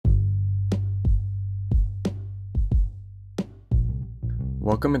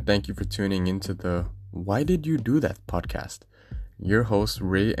Welcome and thank you for tuning into the Why Did You Do That podcast. Your hosts,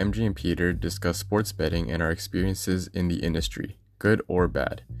 Ray, MJ, and Peter, discuss sports betting and our experiences in the industry, good or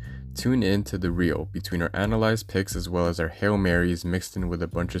bad. Tune in to the real between our analyzed picks as well as our Hail Marys mixed in with a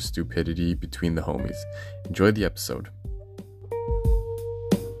bunch of stupidity between the homies. Enjoy the episode.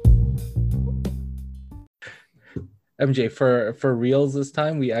 MJ, for reals this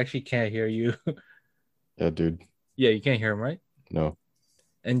time, we actually can't hear you. Yeah, dude. Yeah, you can't hear him, right? No.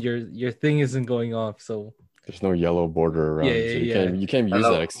 And your thing isn't going off, so There's no yellow border around, Yeah. you can't use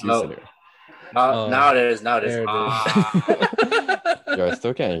that excuse anymore. Now it is. there it is. Yeah, I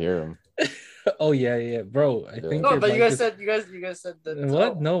still can't hear him. Oh yeah, bro. I think No, your but you mic guys is... said that.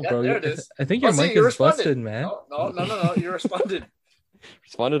 What? No, bro. There it is. I think your mic is busted, man. No. You responded.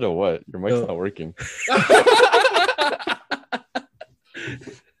 Responded to what? Your mic's not working.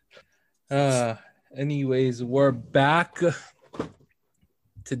 Anyways, we're back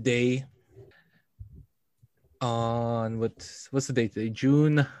today on what's the date today?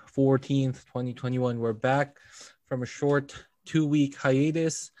 June 14th, 2021. We're back from a short 2-week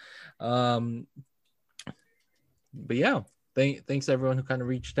hiatus. But yeah, thanks to everyone who kind of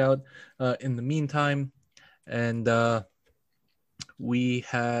reached out in the meantime. And we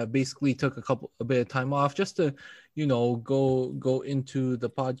have basically took a bit of time off just to, go into the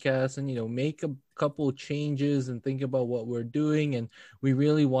podcast and, make a couple changes and think about what we're doing. And we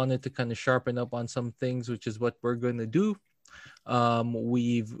really wanted to kind of sharpen up on some things, which is what we're going to do.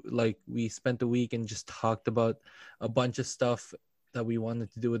 We spent the week and just talked about a bunch of stuff that we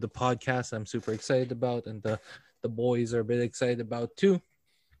wanted to do with the podcast. I'm super excited about, and the boys are a bit excited about too.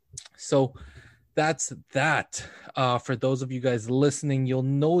 So that's that. For those of you guys listening, you'll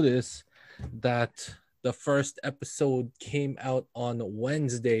notice that the first episode came out on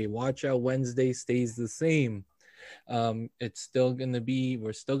Wednesday. Watch Out Wednesday stays the same. It's still going to be,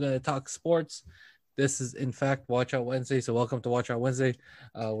 we're still going to talk sports. This is, in fact, Watch Out Wednesday. So welcome to Watch Out Wednesday.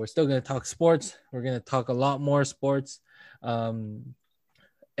 We're still going to talk sports. We're going to talk a lot more sports. And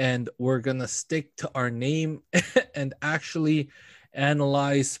we're going to stick to our name and actually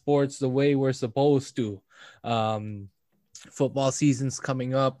analyze sports the way we're supposed to. Football season's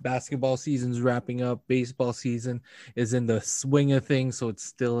coming up, basketball season's wrapping up, baseball season is in the swing of things, so it's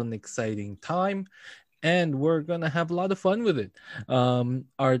still an exciting time, and we're gonna have a lot of fun with it.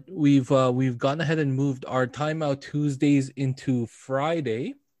 We've gone ahead and moved our timeout Tuesdays into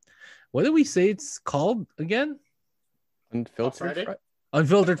Friday. What did we say it's called again? Unfiltered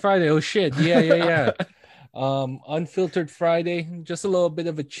Friday. Oh shit. Yeah. Unfiltered Friday, just a little bit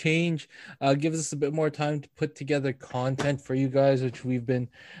of a change, gives us a bit more time to put together content for you guys,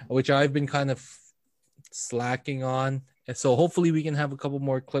 which I've been kind of slacking on. And so hopefully we can have a couple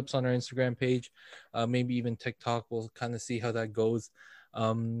more clips on our Instagram page, maybe even TikTok. We'll kind of see how that goes.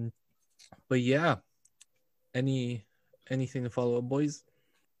 But yeah, anything to follow up, boys?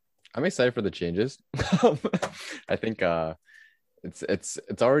 I'm excited for the changes. I think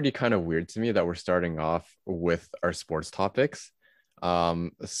it's already kind of weird to me that we're starting off with our sports topics.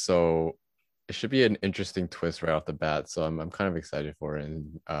 So it should be an interesting twist right off the bat. So I'm kind of excited for it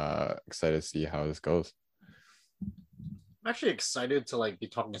and excited to see how this goes. I'm actually excited to be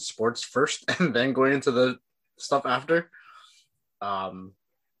talking sports first and then going into the stuff after.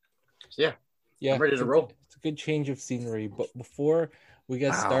 Yeah, I'm ready to roll. It's a good change of scenery. But before we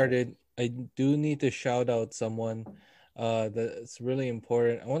get started, I do need to shout out someone that's really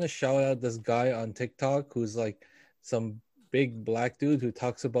important. I want to shout out this guy on TikTok who's like some big black dude who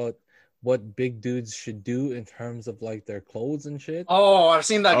talks about what big dudes should do in terms of like their clothes and shit. Oh, I've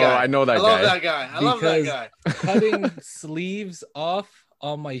seen that guy. I know that guy. I love that guy. Cutting sleeves off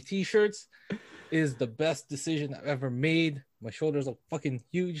on my t-shirts is the best decision I've ever made. My shoulders are fucking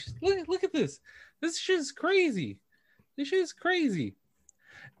huge. Look at this. This shit is crazy.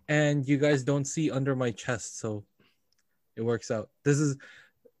 And you guys don't see under my chest, so it works out. This is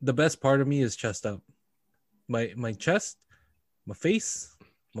the best part of me is chest out. My chest, my face,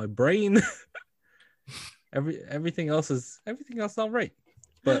 my brain, everything else not right.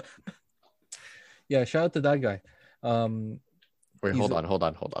 But yeah, shout out to that guy. Wait, hold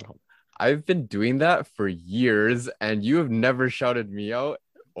on. I've been doing that for years, and you have never shouted me out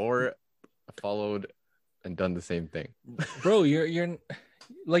or followed and done the same thing, bro. You're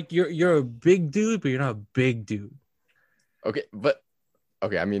a big dude, but you're not a big dude. Okay.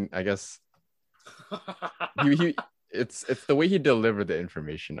 I mean, I guess it's the way he delivered the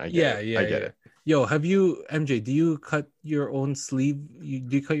information. I get it. Yo, have you, MJ? Do you cut your own sleeve? Do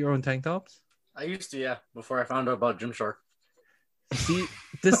you cut your own tank tops? I used to, yeah, before I found out about Gymshark. See,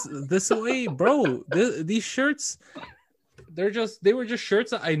 this way, bro. These shirts, they were just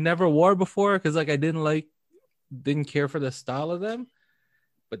shirts that I never wore before because like I didn't care for the style of them.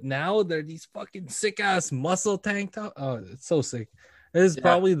 But now they're these fucking sick ass muscle tank top. Oh, it's so sick. It is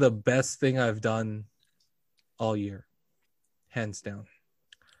probably the best thing I've done all year, hands down.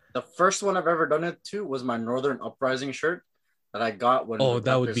 The first one I've ever done it to was my Northern Uprising shirt that I got when. Oh,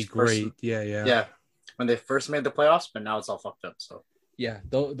 that would be great. Yeah. When they first made the playoffs, but now it's all fucked up. So yeah,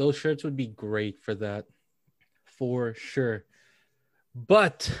 those shirts would be great for that, for sure.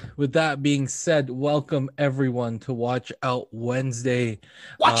 But with that being said, welcome everyone to Watch Out Wednesday.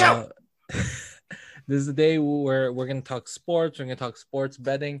 Watch out! This is the day where we're going to talk sports. We're going to talk sports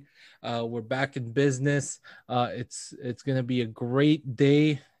betting. We're back in business. It's going to be a great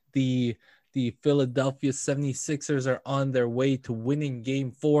day. The Philadelphia 76ers are on their way to winning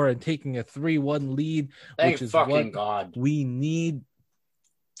Game 4 and taking a 3-1 lead, which is what we need.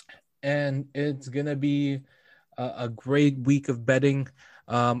 And it's going to be a great week of betting.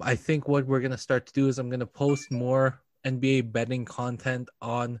 I think what we're going to start to do is I'm going to post more NBA betting content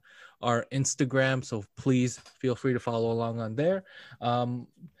on our Instagram, so please feel free to follow along on there.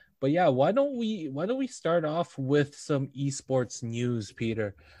 But yeah, why don't we start off with some esports news,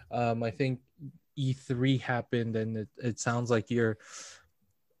 Peter? I think E3 happened, and it sounds like you're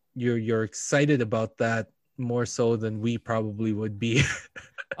excited about that more so than we probably would be.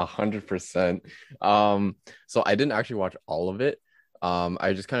 100%. So I didn't actually watch all of it.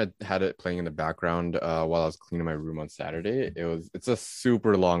 I just kind of had it playing in the background while I was cleaning my room on Saturday. It's a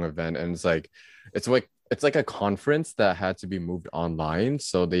super long event, and it's like a conference that had to be moved online.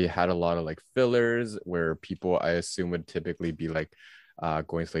 So they had a lot of like fillers where people, I assume, would typically be like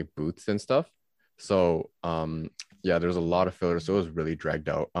going to like booths and stuff. So yeah, there's a lot of fillers, so it was really dragged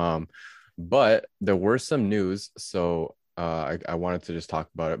out. But there were some news, so I wanted to just talk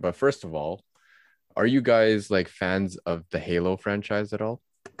about it. But first of all, are you guys like fans of the Halo franchise at all?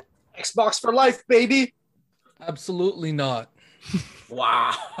 Xbox for life, baby. Absolutely not.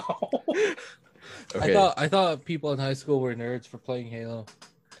 Wow. Okay. I thought people in high school were nerds for playing Halo.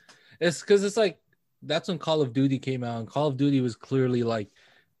 It's because it's like that's when Call of Duty came out, and Call of Duty was clearly like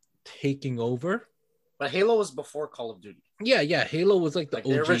taking over. But Halo was before Call of Duty. Yeah. Halo was like the OG.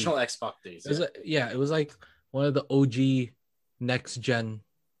 The original Xbox days. It was like one of the OG next gen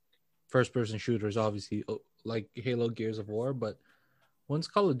first-person shooters, obviously, like Halo, Gears of War. But once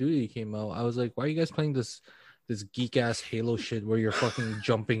Call of Duty came out, I was like, why are you guys playing this geek-ass Halo shit where you're fucking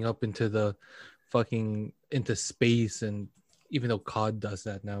jumping up into space? And even though COD does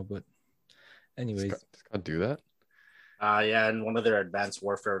that now, but anyways. Does COD do that? Yeah, in one of their Advanced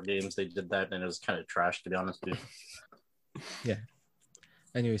Warfare games, they did that, and it was kind of trash, to be honest with you. Yeah.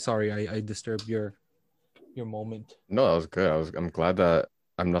 Anyway, sorry, I disturbed your moment. No, that was good. I'm glad that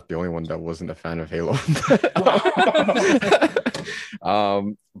I'm not the only one that wasn't a fan of Halo.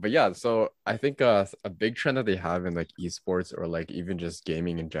 But yeah, so I think a big trend that they have in like esports or like even just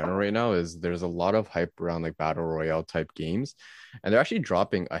gaming in general right now is there's a lot of hype around like battle royale type games, and they're actually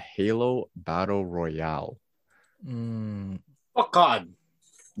dropping a Halo battle royale. Oh God!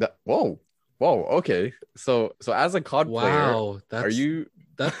 Whoa, okay. So as a COD player, are you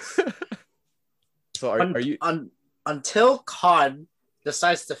until COD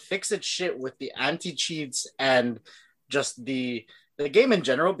decides to fix its shit with the anti-cheats and just the game in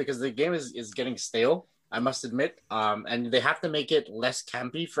general, because the game is getting stale, I must admit. And they have to make it less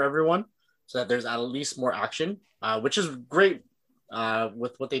campy for everyone so that there's at least more action, which is great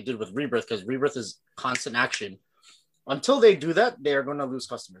with what they did with Rebirth, because Rebirth is constant action. Until they do that, they are going to lose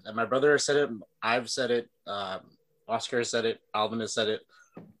customers. And my brother has said it, I've said it, Oscar has said it, Alvin has said it.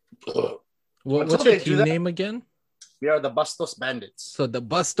 What's your team name again? We are the Bustos Bandits. So the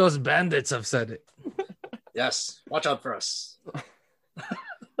Bustos Bandits have said it. Yes, watch out for us.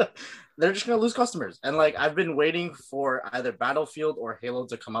 They're just going to lose customers. And like, I've been waiting for either Battlefield or Halo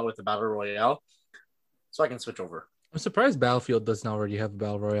to come out with the Battle Royale so I can switch over. I'm surprised Battlefield doesn't already have a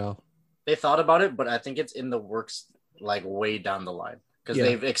Battle Royale. They thought about it, but I think it's in the works like way down the line, because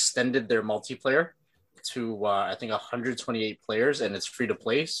they've extended their multiplayer to I think 128 players, and it's free to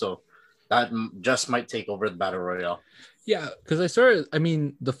play. So that just might take over the Battle Royale. Yeah, because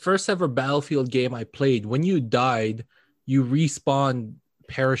the first ever Battlefield game I played, when you died, you respawned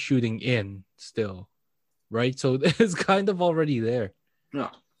parachuting in still, right? So it's kind of already there. Yeah.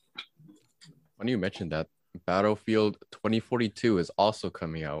 When you mentioned that, Battlefield 2042 is also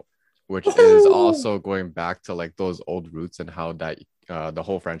coming out, which is also going back to like those old roots and how that the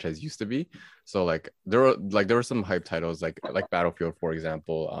whole franchise used to be. So like there were some hype titles like Battlefield, for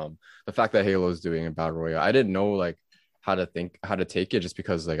example. The fact that Halo is doing a battle royale, I didn't know like how to take it, just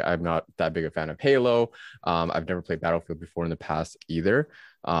because like I'm not that big a fan of Halo. I've never played Battlefield before in the past either.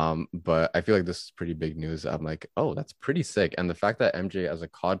 But I feel like this is pretty big news. I'm like, oh, that's pretty sick. And the fact that MJ as a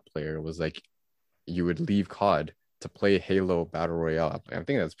COD player was like, you would leave COD to play Halo Battle Royale. I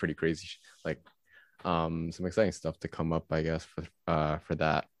think that's pretty crazy. Like, some exciting stuff to come up, I guess, for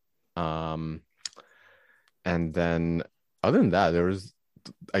that. And then other than that, there was,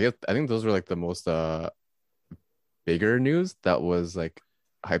 I think those were like the most bigger news that was like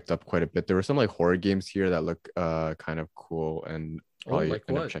hyped up quite a bit. There were some like horror games here that look kind of cool and probably like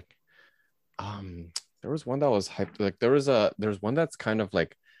end up what? check. There was one that was hyped. Like there's one that's kind of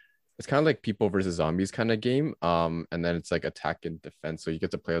like, it's kind of like people versus zombies kind of game. And then it's like attack and defense. So you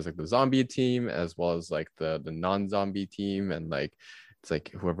get to play as like the zombie team as well as like the non-zombie team, and like it's like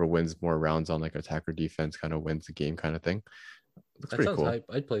whoever wins more rounds on like attack or defense kind of wins the game kind of thing. Looks That pretty sounds cool. hype.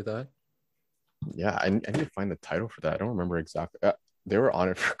 I'd play that. Yeah, I need to find the title for that. I don't remember exactly. They were on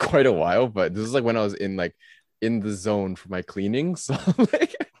it for quite a while, but this is like when I was in the zone for my cleaning. So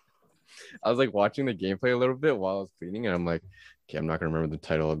like I was like watching the gameplay a little bit while I was cleaning, and I'm like, okay, I'm not gonna remember the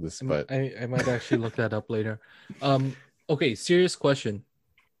title of this, but I might actually look that up later. Okay, serious question.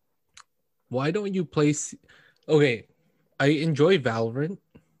 Why don't you play? Okay, I enjoy Valorant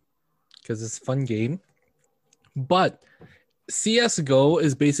because it's a fun game, but CS:GO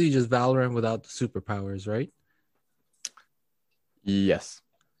is basically just Valorant without the superpowers, right? yes.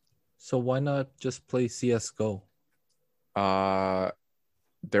 So why not just play CS:GO?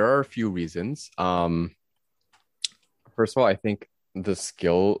 There are a few reasons. First of all, I think the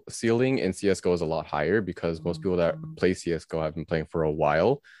skill ceiling in CSGO is a lot higher because most people that play CSGO have been playing for a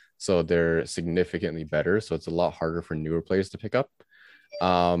while. So they're significantly better. So it's a lot harder for newer players to pick up.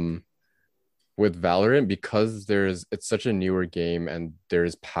 With Valorant, because it's such a newer game and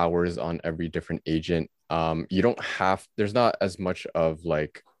there's powers on every different agent, there's not as much of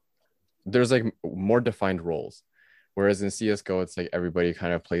like, there's like more defined roles. Whereas in CSGO, it's like everybody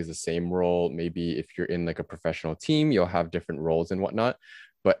kind of plays the same role. Maybe if you're in like a professional team, you'll have different roles and whatnot,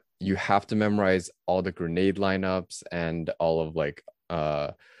 but you have to memorize all the grenade lineups and all of like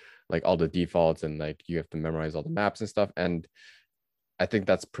all the defaults, and like you have to memorize all the maps and stuff. And I think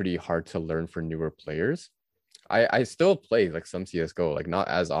that's pretty hard to learn for newer players. I still play like some CSGO, like not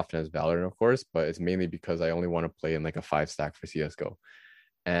as often as Valorant, of course, but it's mainly because I only want to play in like a 5-stack for CSGO.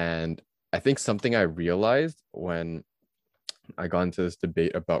 And I think something I realized when I got into this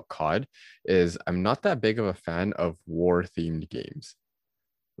debate about COD is I'm not that big of a fan of war-themed games.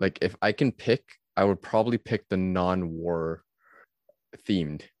 Like if I can pick, I would probably pick the non-war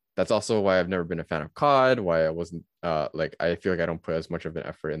themed. That's also why I've never been a fan of COD, why I wasn't like, I feel like I don't put as much of an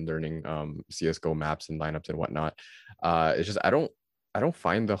effort in learning CSGO maps and lineups and whatnot. It's just I don't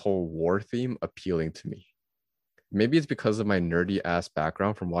find the whole war theme appealing to me. Maybe it's because of my nerdy ass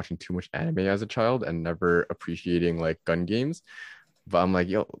background from watching too much anime as a child and never appreciating like gun games. But I'm like,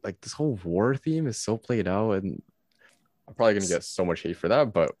 yo, like this whole war theme is so played out, and I'm probably gonna get so much hate for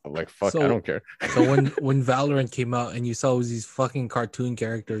that. But like, fuck, I don't care. So when Valorant came out and you saw these fucking cartoon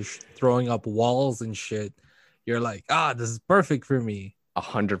characters throwing up walls and shit, you're like, this is perfect for me.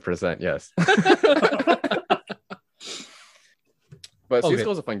 100%, yes. But Okay.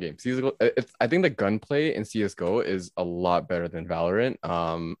 CSGO is a fun game. CSGO, I think the gunplay in CSGO is a lot better than Valorant.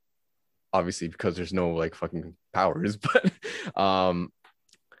 Obviously because there's no like fucking powers, but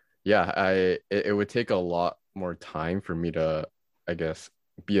yeah, it would take a lot more time for me to, I guess,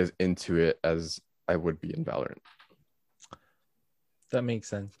 be as into it as I would be in Valorant. That makes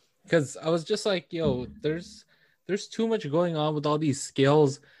sense. Because I was just like, yo, there's too much going on with all these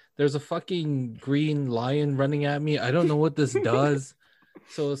skills. There's a fucking green lion running at me. I don't know what this does.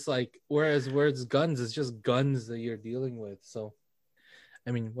 So it's like, whereas guns, it's just guns that you're dealing with. So,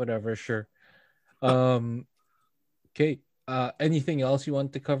 I mean, whatever, sure. Okay. Anything else you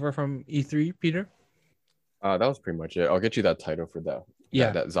want to cover from E3, Peter? That was pretty much it. I'll get you that title for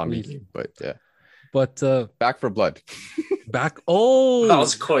that zombie game. But yeah. But Back for Blood. That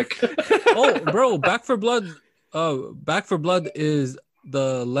was quick. Oh, bro, Back for Blood. Back for Blood is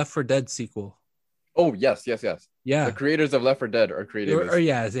the Left 4 Dead sequel. Oh, yes. Yeah. The creators of Left 4 Dead are creating this.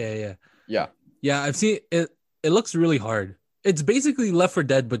 Yeah, I've seen it. It looks really hard. It's basically Left 4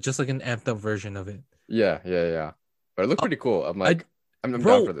 Dead, but just like an amped up version of it. Yeah. But it looked pretty cool. I'm like, I'm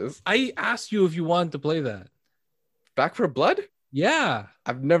down for this. I asked you if you wanted to play that. Back for Blood? Yeah.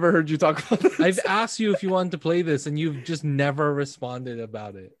 I've never heard you talk about this. I've asked you if you wanted to play this, and you've just never responded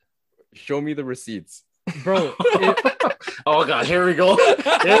about it. Show me the receipts. Bro. Oh god, here we go.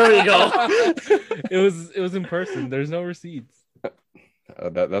 It was in person. There's no receipts.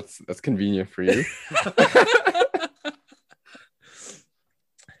 That's convenient for you.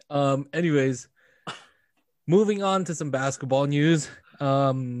 Anyways, moving on to some basketball news.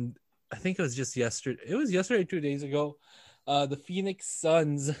 I think it was just yesterday. It was yesterday, 2 days ago. The Phoenix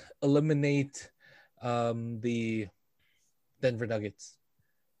Suns eliminate the Denver Nuggets.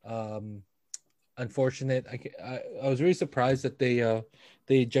 Unfortunate. I was really surprised that they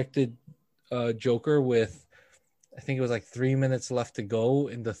ejected Joker with, I think it was like 3 minutes left to go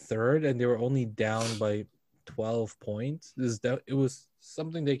in the third, and they were only down by 12 points. It was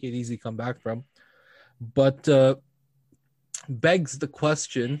something they could easily come back from, but begs the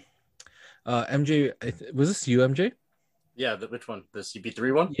question. MJ, was this you, MJ? Yeah, which one? The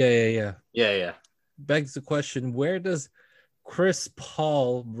CP3 one? Yeah. Begs the question: where does Chris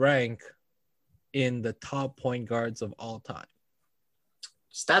Paul rank in the top point guards of all time?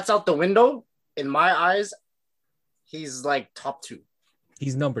 Stats out the window. In my eyes, he's like top 2.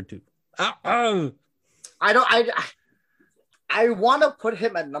 He's number 2. I want to put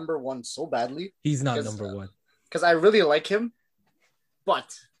him at number 1 so badly. He's not number 1 because I really like him,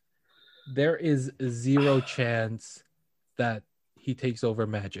 but there is zero chance that he takes over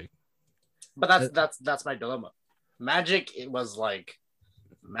Magic. But that's my dilemma. Magic, it was like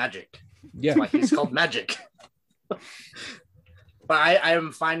Magic. Yeah, like he's called Magic. But I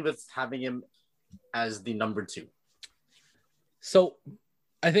am fine with having him as the number 2. So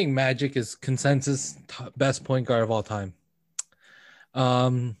I think Magic is consensus best point guard of all time.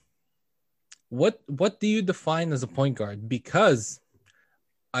 What do you define as a point guard? Because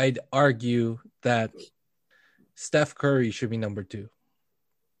I'd argue that Steph Curry should be number 2.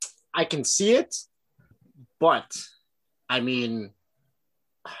 I can see it, but I mean,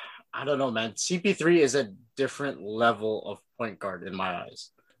 I don't know, man. CP3 is a different level of point guard in my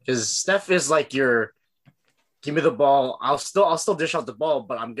eyes, because Steph is like your give me the ball. I'll still dish out the ball,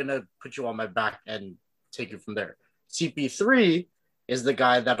 but I'm gonna put you on my back and take you from there. CP3 is the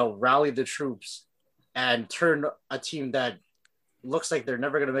guy that'll rally the troops and turn a team that looks like they're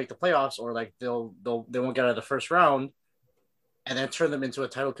never gonna make the playoffs, or like they won't get out of the first round, and then turn them into a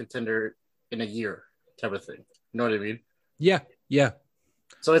title contender in a year type of thing. You know what I mean? Yeah.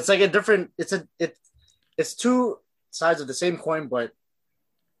 So it's like it's two sides of the same coin, but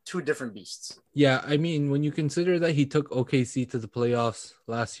two different beasts. Yeah, I mean, when you consider that he took OKC to the playoffs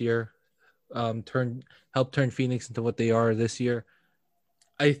last year, helped turn Phoenix into what they are this year,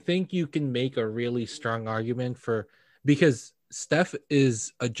 I think you can make a really strong argument because Steph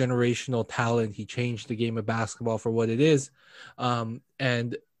is a generational talent. He changed the game of basketball for what it is,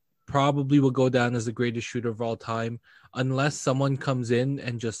 and probably will go down as the greatest shooter of all time, unless someone comes in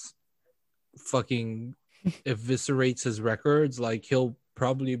and just fucking eviscerates his records. Like, he'll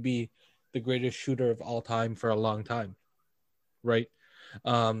probably be the greatest shooter of all time for a long time, right?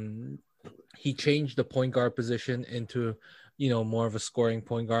 He changed the point guard position into, more of a scoring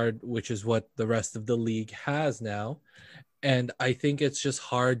point guard, which is what the rest of the league has now. And I think it's just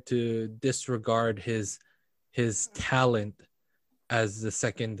hard to disregard his talent as the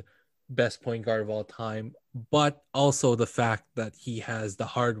second best point guard of all time, but also the fact that he has the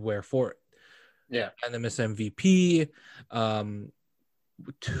hardware for it. Yeah. NMS MVP,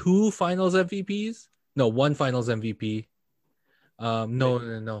 2 finals MVPs. No, 1 finals MVP.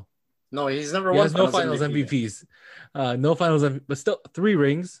 No. No, he's never He won. has no finals MVPs. No finals, but still 3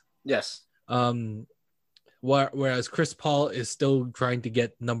 rings. Yes. Whereas Chris Paul is still trying to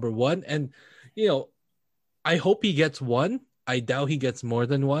get number 1, and I hope he gets 1. I doubt he gets more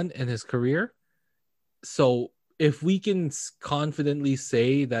than 1 in his career. So if we can confidently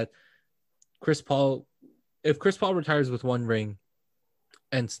say that if Chris Paul retires with 1 ring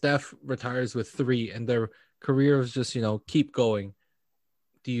and Steph retires with 3, and their careers just keep going,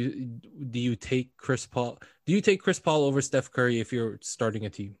 do you take Chris Paul? Do you take Chris Paul over Steph Curry if you're starting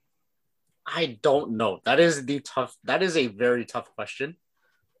a team? I don't know. That is a very tough question.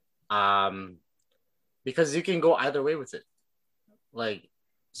 Because you can go either way with it. Like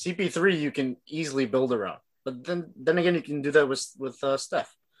CP3, you can easily build around, but then again, you can do that with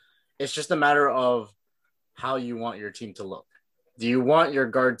Steph. It's just a matter of how you want your team to look. Do you want your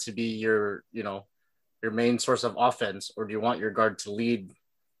guard to be your main source of offense, or do you want your guard to lead,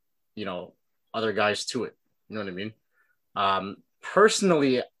 other guys to it? You know what I mean?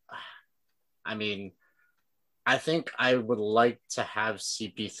 Personally, I mean, I think I would like to have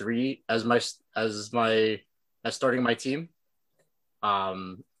CP3 as starting my team.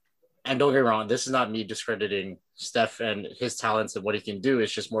 And don't get me wrong, this is not me discrediting Steph and his talents and what he can do.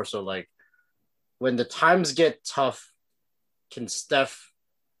 It's just more so like, when the times get tough, can Steph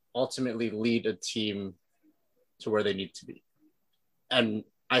ultimately lead a team to where they need to be? And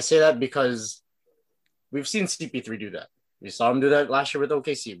I say that because we've seen CP3 do that. We saw him do that last year with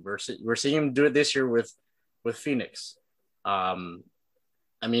OKC. We're seeing him do it this year with Phoenix. I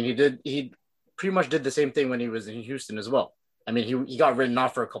mean, he pretty much did the same thing when he was in Houston as well. I mean, he got written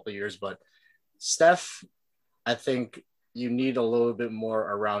off for a couple of years, but Steph, I think you need a little bit more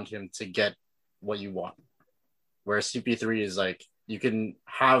around him to get what you want. Whereas CP3 is like, you can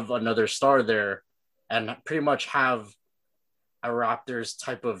have another star there and pretty much have a Raptors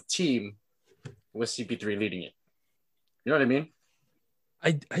type of team with CP3 leading it. You know what I mean?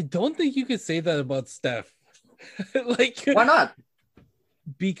 I don't think you could say that about Steph. Like, why not?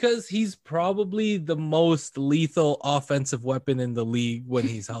 Because he's probably the most lethal offensive weapon in the league when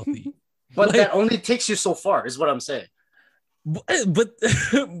he's healthy. But like, that only takes you so far, is what I'm saying. But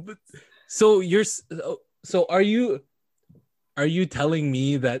so are you telling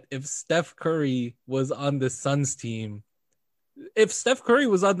me that if Steph Curry was on the Suns team,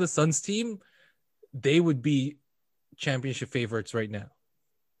 they would be championship favorites right now?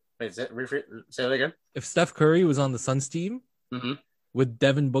 Wait, say that again. If Steph Curry was on the Suns team with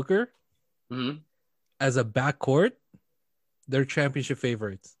Devin Booker as a backcourt, they're championship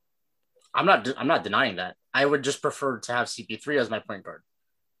favorites. I'm not denying that. I would just prefer to have CP3 as my point guard.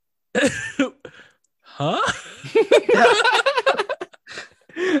 Huh?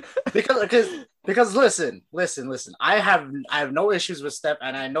 Because listen. I have no issues with Steph,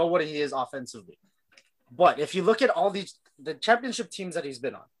 and I know what he is offensively. But if you look at all the championship teams that he's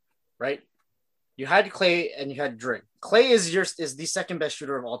been on, right? You had Clay and you had Dre. Clay is the second best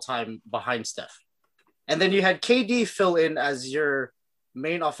shooter of all time behind Steph. And then you had KD fill in as your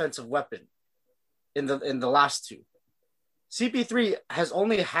main offensive weapon in the last two. CP3 has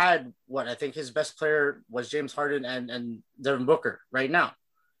only had what I think his best player was James Harden and Devin Booker right now.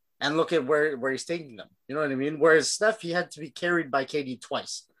 And look at where he's taking them. You know what I mean? Whereas Steph, he had to be carried by KD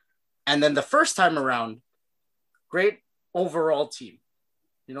twice. And then the first time around, great overall team.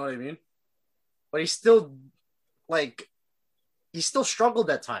 You know what I mean? But he still struggled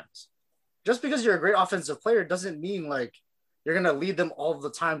at times. Just because you're a great offensive player doesn't mean like you're gonna lead them all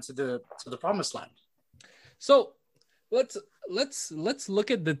the time to the promised land. So let's look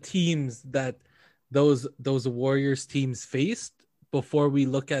at the teams that those Warriors teams faced before we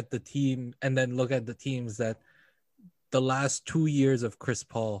look at the team, and then look at the teams that the last 2 years of Chris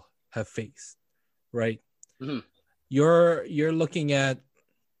Paul have faced, right? Mm-hmm. You're looking at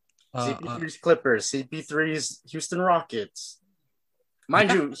CP3's Clippers, CP3's Houston Rockets.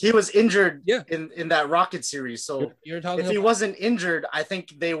 Mind you, he was injured in that Rocket series. So you're talking if he wasn't injured, I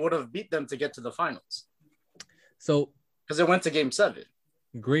think they would have beat them to get to the finals. So because it went to Game 7.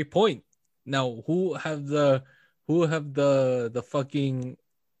 Great point. Now, who have the fucking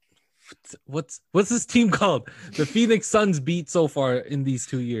what's this team called? The Phoenix Suns beat so far in these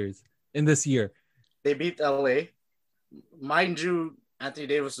 2 years. In this year, they beat LA. Mind you, Anthony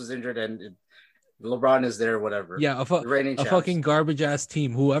Davis was injured and LeBron is there, whatever. Yeah, a fucking garbage ass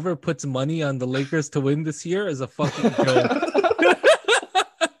team. Whoever puts money on the Lakers to win this year is a fucking joke.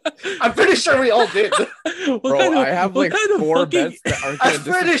 I'm pretty sure we all did. I have like 4 bets that aren't going to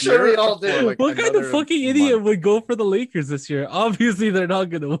disappear. I'm pretty sure we all did. Like what kind of fucking idiot would go for the Lakers this year? Obviously, they're not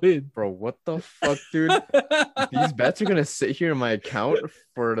going to win. Bro, what the fuck, dude? These bets are going to sit here in my account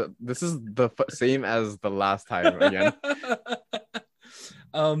this is the same as the last time again.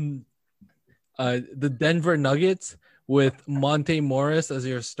 The Denver Nuggets with Monte Morris as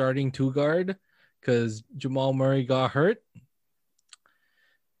your starting 2 guard because Jamal Murray got hurt.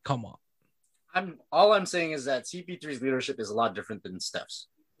 Come on. All I'm saying is that CP3's leadership is a lot different than Steph's.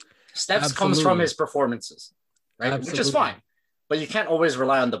 Steph's Absolutely. comes from his performances, right? Absolutely. Which is fine. But you can't always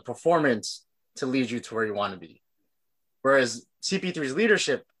rely on the performance to lead you to where you want to be. Whereas CP3's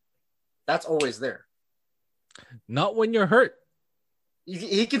leadership, that's always there. Not when you're hurt.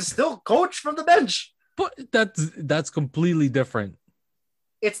 He can still coach from the bench. But that's completely different.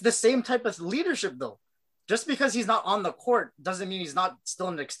 It's the same type of leadership, though. Just because he's not on the court doesn't mean he's not still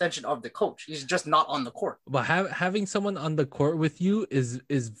an extension of the coach. He's just not on the court. But having someone on the court with you is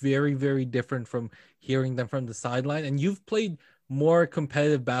very, very different from hearing them from the sideline. And you've played more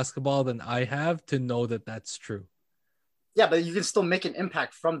competitive basketball than I have to know that that's true. Yeah, but you can still make an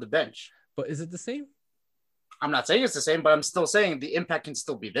impact from the bench. But is it the same? I'm not saying it's the same, but I'm still saying the impact can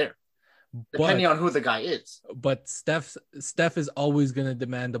still be there, depending on who the guy is. But Steph is always going to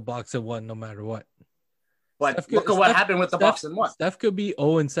demand a box of 1 no matter what. But look at what happened with the box and 1. Steph could be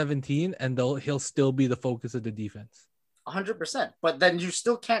 0-17, and he'll still be the focus of the defense. 100%. But then you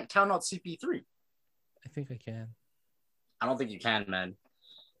still can't count out CP3. I think I can. I don't think you can, man.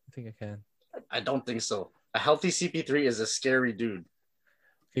 I think I can. I don't think so. A healthy CP3 is a scary dude.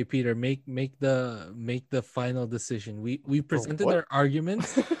 Okay, Peter, make the final decision. We presented what? our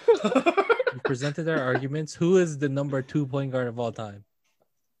arguments. We presented our arguments. Who is the number 2 point guard of all time?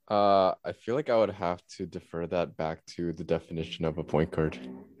 I feel like I would have to defer that back to the definition of a point guard.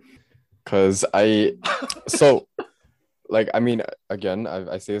 Cause I mean, again,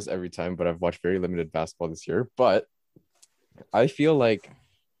 I say this every time, but I've watched very limited basketball this year. But I feel like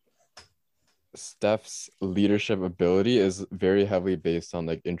Steph's leadership ability is very heavily based on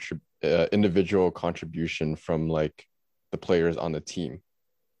like individual contribution from like the players on the team.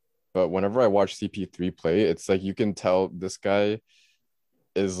 But whenever I watch CP3 play, it's like you can tell this guy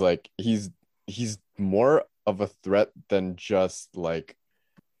is like he's more of a threat than just like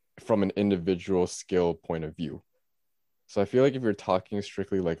from an individual skill point of view. So I feel like if you're talking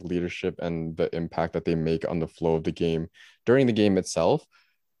strictly like leadership and the impact that they make on the flow of the game during the game itself,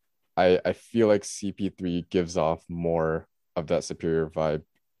 I feel like CP3 gives off more of that superior vibe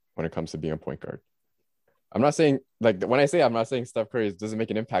when it comes to being a point guard. I'm not saying like when I say I'm not saying Steph Curry doesn't make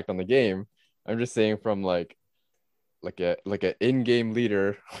an impact on the game. I'm just saying from like an in-game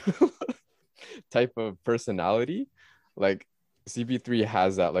leader type of personality, like CP3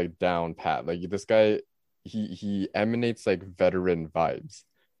 has that like down pat. Like this guy, he emanates like veteran vibes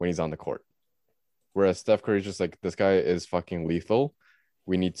when he's on the court. Whereas Steph Curry's just like, this guy is fucking lethal.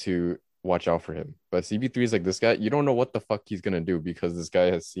 We need to watch out for him. But CP3 is like, this guy, you don't know what the fuck he's gonna do because this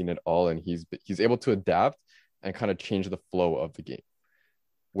guy has seen it all and he's able to adapt and kind of change the flow of the game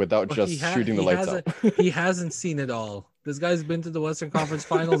without just shooting the lights out. He hasn't seen it all. This guy's been to the Western Conference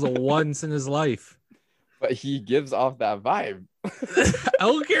Finals once in his life. But he gives off that vibe. I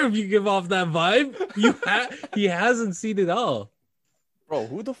don't care if you give off that vibe. He hasn't seen it all. Bro,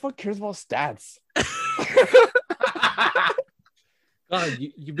 who the fuck cares about stats? God,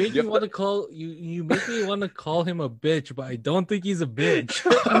 you make me want to call you make me want to call him a bitch, but I don't think he's a bitch.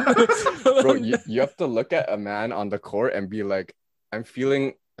 Bro, you have to look at a man on the court and be like, I'm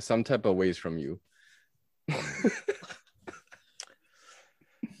feeling some type of ways from you.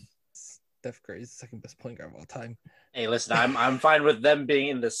 Steph Curry is the second best point guard of all time. Hey, listen, I'm fine with them being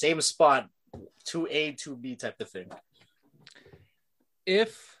in the same spot, 2A, 2B type of thing.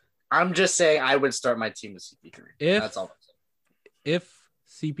 I'm just saying I would start my team with CP3. That's all I'm saying. If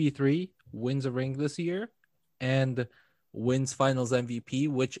CP3 wins a ring this year and wins Finals MVP,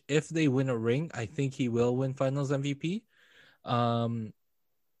 which if they win a ring, I think he will win Finals MVP.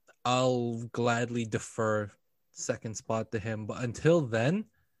 I'll gladly defer second spot to him. But until then,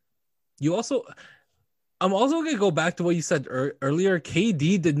 I'm also going to go back to what you said earlier.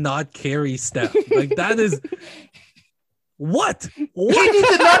 KD did not carry Steph. Like that is what? KD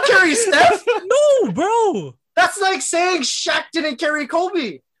did not carry Steph? No, bro. That's like saying Shaq didn't carry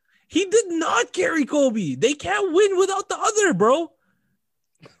Kobe. He did not carry Kobe. They can't win without the other, bro.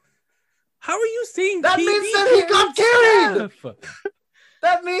 How are you saying that KD means that he got carried? Steph?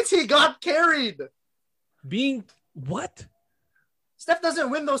 That means he got carried. Being what? Steph doesn't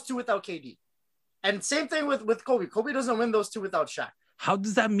win those two without KD. And same thing with Kobe. Kobe doesn't win those two without Shaq. How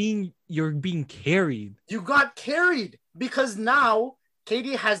does that mean you're being carried? You got carried because now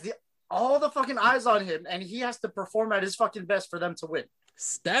KD has all the fucking eyes on him and he has to perform at his fucking best for them to win.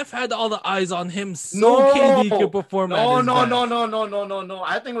 Steph had all the eyes on him so KD could perform at his best. No.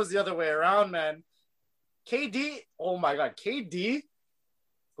 I think it was the other way around, man. KD, oh my God, KD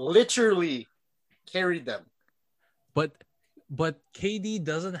literally carried them. But KD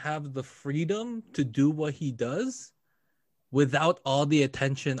doesn't have the freedom to do what he does without all the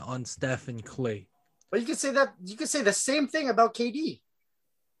attention on Steph and Klay. But you could say the same thing about KD.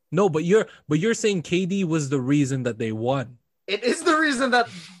 No, but you're saying KD was the reason that they won. It is the reason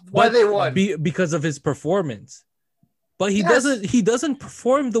why they won. Because of his performance. But he doesn't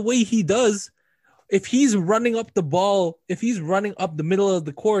perform the way he does. If he's running up the ball, if he's running up the middle of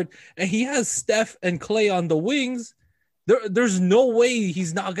the court and he has Steph and Klay on the wings, there's no way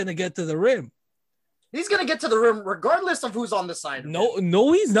he's not going to get to the rim. He's going to get to the rim regardless of who's on the side.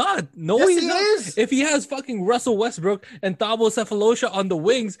 No, he's not. Yes, he is. If he has fucking Russell Westbrook and Thabo Sefolosha on the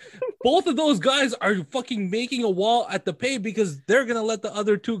wings, both of those guys are fucking making a wall at the paint because they're going to let the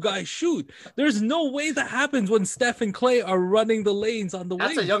other two guys shoot. There's no way that happens when Steph and Klay are running the lanes on the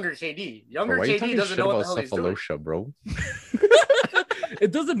wings. That's a younger KD. KD doesn't know what the hell he's doing. Bro?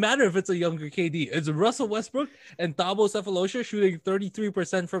 It doesn't matter if it's a younger KD. It's Russell Westbrook and Thabo Sefolosha shooting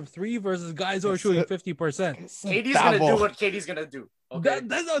 33% from three versus guys who are shooting 50%. KD's going to do what KD's going to do. Okay?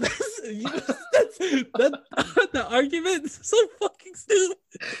 The argument is so fucking stupid.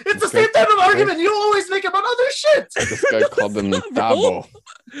 It's the same type of argument you always make about other shit. This guy called them Thabo.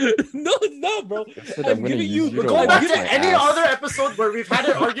 No, it's not, bro. said I'm I'm gonna giving use you to Go I'm back wipe to giving, my any ass. other episode where we've had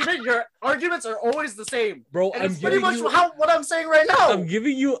an argument. Your arguments are always the same. bro. And I'm it's pretty giving much you. what I'm saying right now. I'm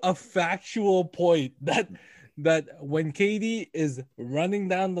giving you a factual point that when KD is running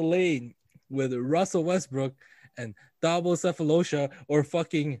down the lane with Russell Westbrook and Thabo Cephalosha or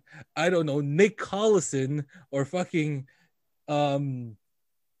fucking I don't know Nick Collison or fucking Eric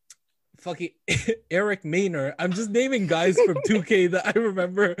Maynor. I'm just naming guys from 2K that I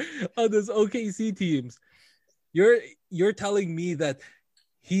remember on this OKC teams. You're telling me that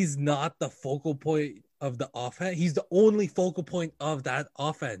he's not the focal point of the offense. He's the only focal point of that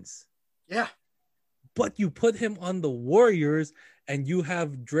offense. Yeah. But you put him on the Warriors and you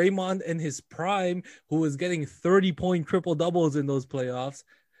have Draymond in his prime who was getting 30-point triple doubles in those playoffs.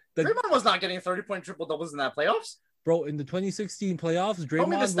 Draymond was not getting 30-point triple doubles in that playoffs. Bro, in the 2016 playoffs,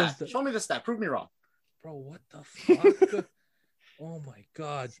 Draymond Show me the stat. Prove me wrong. Bro, what the fuck? Oh my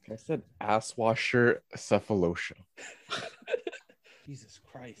god. I said ass washer cephalosha. Jesus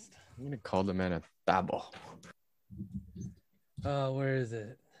Christ. I'm gonna call the man a Thabo. Where is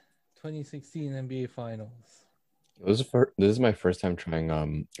it? 2016 NBA Finals. This is my first time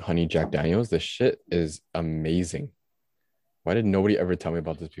trying honey Jack Daniels. This shit is amazing. Why did nobody ever tell me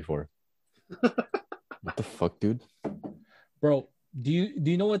about this before? What the fuck, dude? Bro, do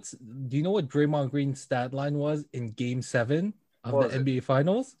you know what Draymond Green's stat line was in Game 7 of the NBA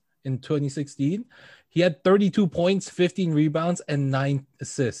Finals in 2016? He had 32 points, 15 rebounds, and 9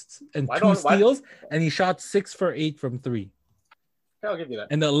 assists, and 2 steals, and he shot 6 for 8 from 3. I'll give you that.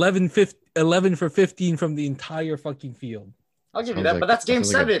 And 11 for 15 from the entire fucking field. I'll give you that, but that's Game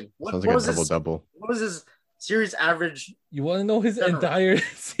 7. Sounds like a double-double. What was his series average? You want to know his entire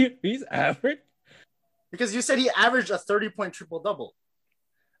series average? Because you said he averaged a 30-point triple-double.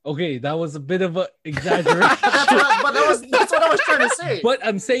 Okay, that was a bit of an exaggeration. that's what I was trying to say. But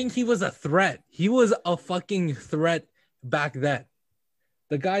I'm saying he was a threat. He was a fucking threat back then.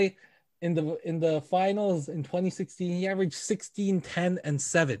 The guy in the finals in 2016, he averaged 16, 10, and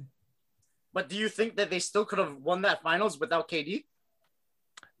 7. But do you think that they still could have won that finals without KD?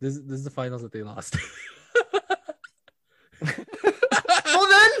 This is the finals that they lost. Well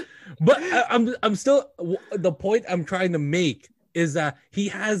then, but I'm still, the point I'm trying to make is that he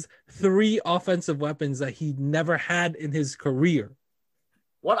has 3 offensive weapons that he never had in his career.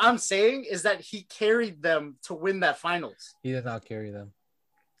 What I'm saying is that he carried them to win that finals. He did not carry them.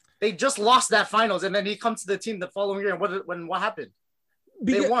 They just lost that finals, and then he comes to the team the following year. And what happened?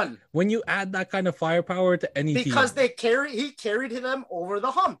 They won. When you add that kind of firepower to any team, because he carried them over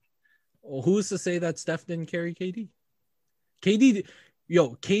the hump. Well, who's to say that Steph didn't carry KD?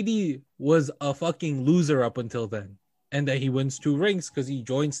 KD was a fucking loser up until then. And then he wins 2 rings because he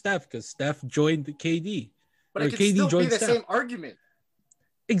joined Steph, because Steph joined KD. But it could still be the same argument.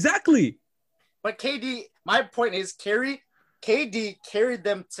 Exactly. But KD, my point is, KD carried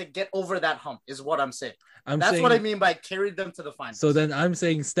them to get over that hump, is what I'm saying. That's what I mean by carried them to the finals. So then I'm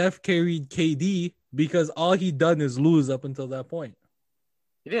saying Steph carried KD because all he done is lose up until that point.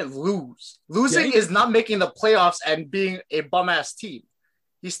 He didn't lose. Losing is not making the playoffs and being a bum-ass team.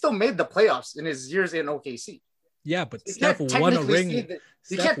 He still made the playoffs in his years in OKC. Yeah, but Steph won a ring.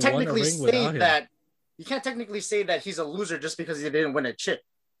 You can't technically say that he's a loser just because he didn't win a chip.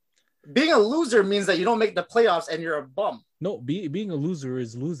 Being a loser means that you don't make the playoffs and you're a bum. No, being a loser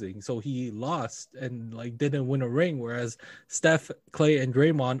is losing. So he lost and didn't win a ring, whereas Steph, Clay, and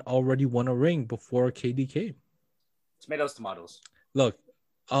Draymond already won a ring before KD came. Tomatoes. Look,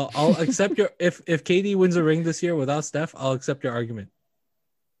 I'll accept your if KD wins a ring this year without Steph, I'll accept your argument.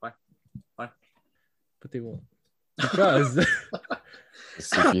 Why? But they won't. Because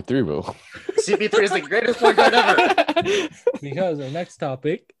CP3 will. CP3 is the greatest point guard ever. Because our next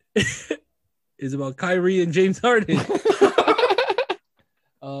topic is about Kyrie and James Harden.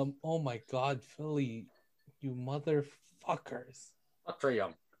 Oh my God, Philly, you motherfuckers. Fuck Trae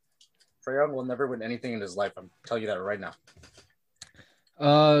Young. Trae Young will never win anything in his life. I'm telling you that right now.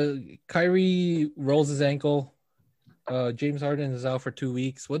 Kyrie rolls his ankle. James Harden is out for 2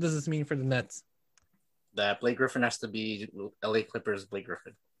 weeks. What does this mean for the Nets? That Blake Griffin has to be LA Clippers Blake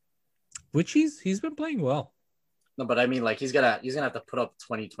Griffin. Which he's been playing well. No, but I mean, he's gonna have to put up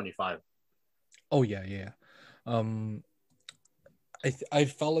 20-25. Oh yeah. I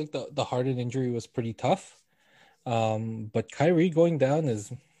felt like the Harden injury was pretty tough. But Kyrie going down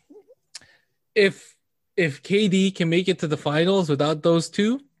is, if KD can make it to the finals without those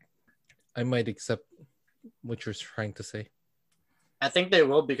two, I might accept what you're trying to say. I think they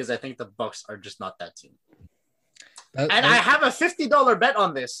will, because I think the Bucks are just not that team. I have a $50 bet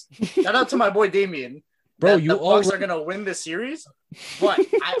on this. Shout out to my boy Damien. Bro, that the Bucks are gonna win the series, but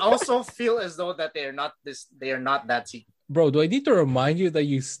I also feel as though that they are not that team. Bro, do I need to remind you that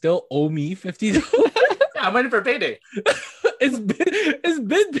you still owe me $50? Yeah, I'm waiting for payday. It's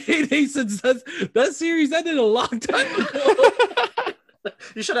been payday since that series ended a long time ago.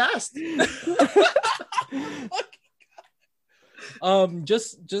 You should have asked.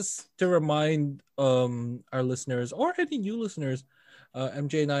 Just to remind our listeners or any new listeners,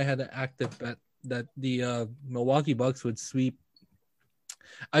 MJ and I had an active bet that the Milwaukee Bucks would sweep.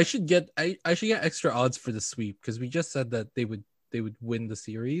 I should get extra odds for the sweep because we just said that they would win the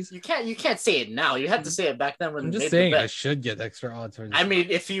series. You can't say it now. You had to say it back then when I'm you just made saying the bet. I should get extra odds for this. I mean,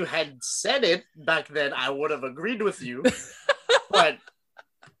 if you had said it back then, I would have agreed with you. But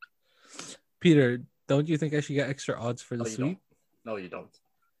Peter, don't you think I should get extra odds for the sweep? No, you don't.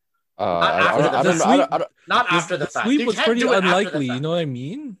 Not after the fact. Sweep You was can't pretty do it after the unlikely. fact. You know what I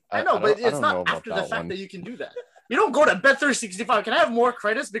mean? I know, but it's not after the fact that you can do that. You don't go to Bet365. Can I have more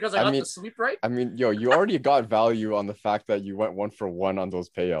credits because I got the sweep right? I mean, you already got value on the fact that you went 1-for-1 on those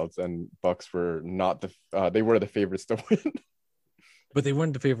payouts, and Bucks were not they were the favorites to win. But they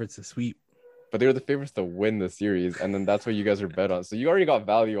weren't the favorites to sweep. But they were the favorites to win the series, and then that's what you guys are bet on. So you already got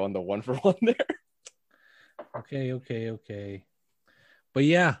value on the 1-for-1 there. Okay. But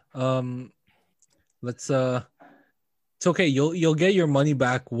yeah, let's it's okay. You'll get your money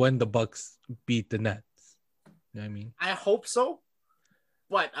back when the Bucks beat the Nets. You know what I mean? I hope so.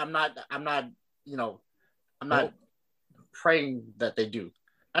 But I'm not praying that they do.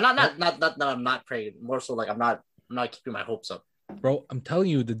 And not that I'm not praying, more so like I'm not keeping my hopes up. Bro, I'm telling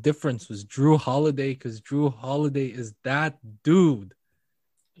you, the difference was Drew Holiday, because Drew Holiday is that dude.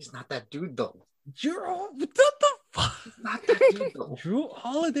 He's not that dude though. What the fuck? He's not that dude though. Drew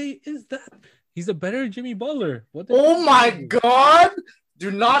Holiday is that. He's a better Jimmy Butler. Oh my God!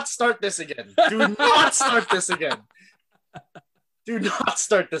 Do not start this again. Do not start this again. Do not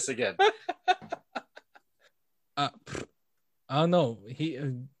start this again. I don't know.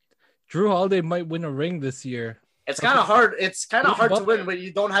 Drew Holiday might win a ring this year. It's kind of hard. It's kind of hard to win when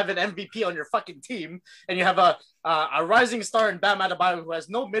you don't have an MVP on your fucking team, and you have a rising star in Bam Adebayo who has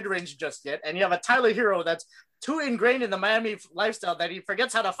no mid range just yet, and you have a Tyler Hero that's too ingrained in the Miami lifestyle that he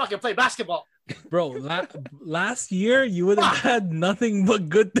forgets how to fucking play basketball. Bro, last year you would have had nothing but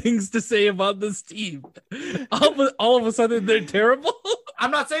good things to say about this team. All of a sudden they're terrible.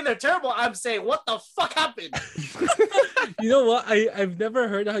 I'm not saying they're terrible. I'm saying what the fuck happened. You know what? I've never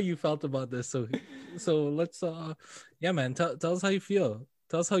heard how you felt about this. So let's yeah, man. Tell us how you feel.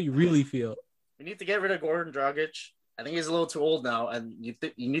 Tell us how you really feel. We need to get rid of Goran Dragic. I think he's a little too old now, and you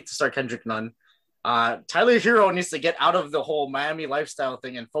need to start Kendrick Nunn. Tyler Hero needs to get out of the whole Miami lifestyle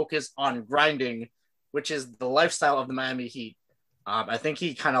thing and focus on grinding, which is the lifestyle of the Miami Heat. I think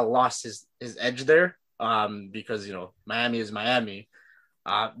he kind of lost his edge there because, Miami is Miami.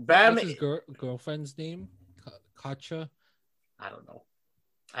 Bam, what's his girlfriend's name? Katja? I don't know.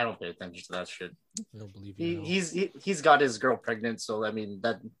 I don't pay attention to that shit. I don't believe you. He's got his girl pregnant, so I mean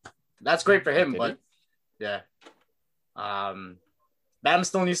that's great for him. But yeah, Bam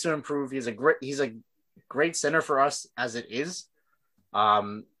still needs to improve. He's a great center for us as it is,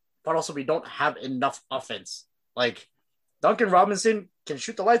 but also we don't have enough offense. Like Duncan Robinson can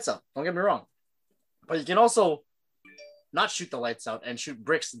shoot the lights out. Don't get me wrong, but he can also not shoot the lights out and shoot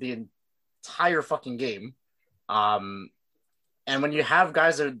bricks the entire fucking game. And when you have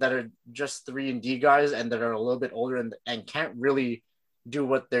guys that are just 3-and-D guys and that are a little bit older and can't really do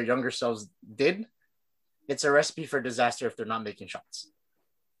what their younger selves did, it's a recipe for disaster if they're not making shots.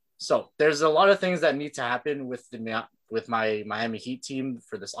 So there's a lot of things that need to happen with my Miami Heat team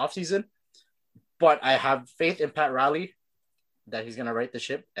for this offseason. But I have faith in Pat Riley that he's going to right the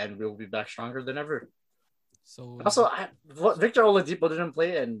ship and we'll be back stronger than ever. So also, Victor Oladipo didn't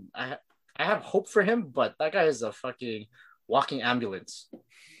play, and I have hope for him, but that guy is a fucking walking ambulance.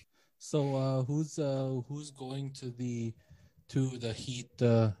 So who's going to the Heat?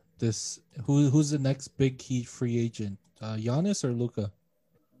 Who's the next big Heat free agent? Giannis or Luka?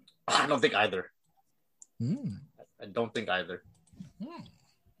 I don't think either. I don't think either.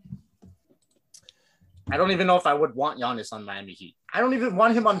 I don't even know if I would want Giannis on Miami Heat. I don't even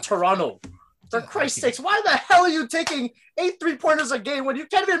want him on Toronto. For Christ's sakes, why the hell are you taking 8 3-pointers a game when you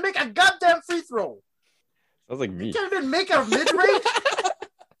can't even make a goddamn free throw? Sounds like me. You can't even make a mid-range?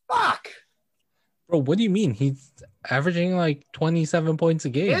 Fuck. Bro, what do you mean? He's averaging like 27 points a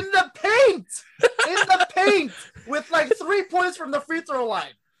game. In the paint! In the paint! With like 3 points from the free throw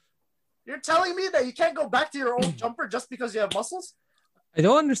line. You're telling me that you can't go back to your old jumper just because you have muscles? I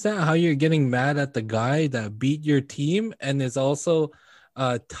don't understand how you're getting mad at the guy that beat your team and is also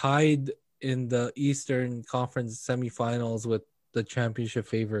tied in the Eastern Conference semifinals with the championship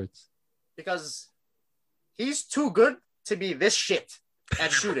favorites? Because he's too good to be this shit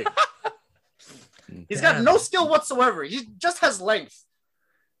at shooting. He's got no skill whatsoever. He just has length.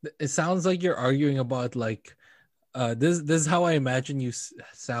 It sounds like you're arguing about like this is how I imagine you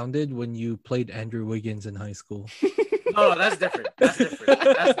sounded when you played Andrew Wiggins in high school. No, that's different. That's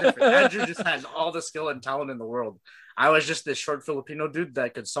different. Andrew just had all the skill and talent in the world. I was just this short Filipino dude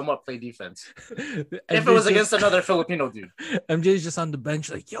that could somewhat play defense. If it was against another Filipino dude. MJ's just on the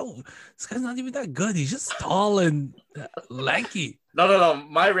bench like, yo, this guy's not even that good. He's just tall and lanky. No.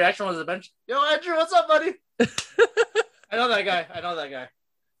 My reaction was the bench. Yo, Andrew, what's up, buddy? I know that guy.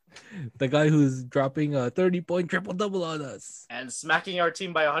 The guy who's dropping a 30-point triple-double on us. And smacking our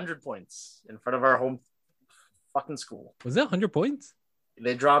team by 100 points in front of our home fucking school. Was that 100 points?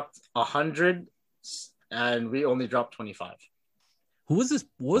 They dropped 100 and we only dropped 25. Who was this?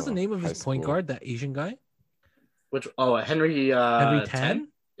 What was the name of his point guard, that Asian guy? Henry Henry Tan?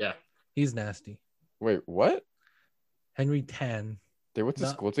 Yeah. He's nasty. Wait, what? Henry Tan. They went to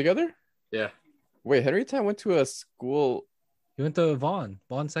school together? Yeah. Wait, Henry Tan went to a school. He went to Vaughn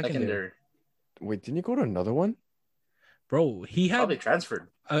Secondary. Wait, didn't he go to another one? Bro, he had probably transferred.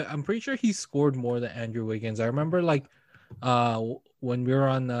 I'm pretty sure he scored more than Andrew Wiggins. I remember like when we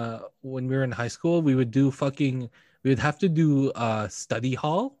were in high school, we would have to do study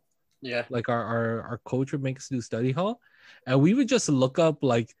hall. Yeah. Like our coach would make us do study hall, and we would just look up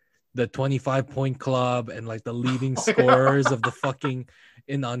like the 25-point club and like the leading scorers of the fucking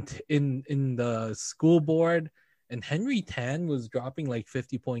in the school board. And Henry Tan was dropping like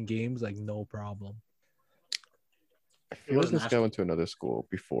 50-point games, like no problem. I feel like this guy went to another school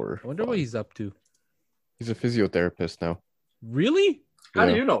before. I wonder what he's up to. He's a physiotherapist now. Really? How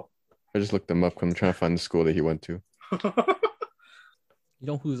do you know? I just looked him up because I'm trying to find the school that he went to. You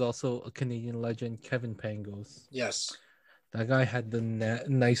know who's also a Canadian legend? Kevin Pangos. Yes. That guy had the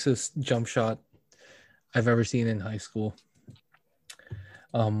nicest jump shot I've ever seen in high school.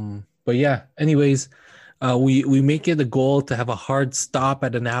 But yeah, anyways, we make it a goal to have a hard stop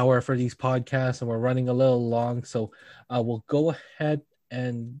at an hour for these podcasts, and we're running a little long. So we'll go ahead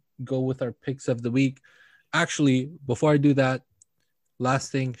and go with our picks of the week. Actually, before I do that,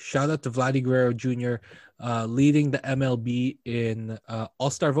 last thing, shout out to Vladdy Guerrero Jr., leading the MLB in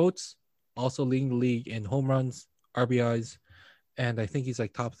all-star votes, also leading the league in home runs, RBIs, and I think he's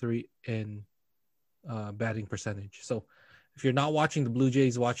like top 3 in batting percentage. So if you're not watching the Blue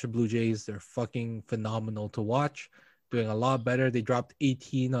Jays, watch the Blue Jays. They're fucking phenomenal to watch, doing a lot better. They dropped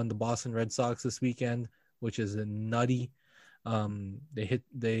 18 on the Boston Red Sox this weekend, which is nutty.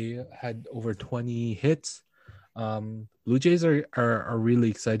 They had over 20 hits. Blue Jays are really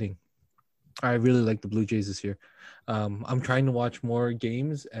exciting. I really like the Blue Jays this year. I'm trying to watch more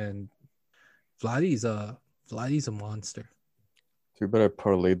games, and Vladdy's a monster. You better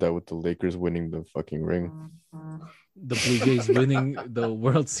parlay that with the Lakers winning the fucking ring. The Blue Jays winning the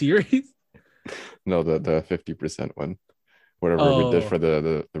World Series? No, the 50% one. Whatever we did for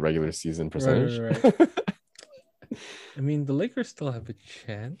the regular season percentage. Right. I mean, the Lakers still have a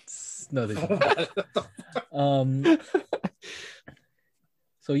chance. No, they don't.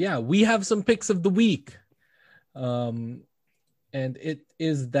 So yeah, we have some picks of the week. And it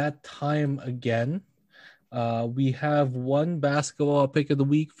is that time again. We have one basketball pick of the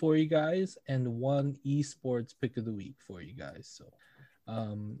week for you guys and one esports pick of the week for you guys. So,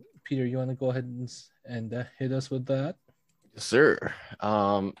 Peter, you want to go ahead and hit us with that? Yes, sir.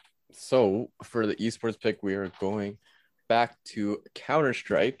 So for the esports pick, we are going back to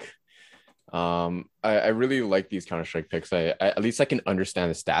Counter-Strike. I really like these Counter-Strike picks. I at least I can understand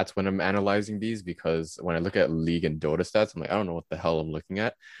the stats when I'm analyzing these, because when I look at League and Dota stats, I'm like, I don't know what the hell I'm looking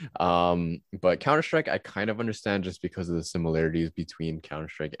at. But Counter-Strike, I kind of understand just because of the similarities between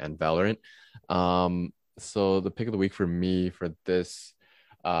Counter-Strike and Valorant. So the pick of the week for me for this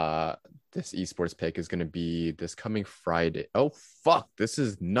esports pick is going to be this coming Friday. Oh, fuck. This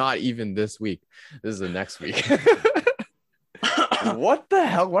is not even this week. This is the next week. What the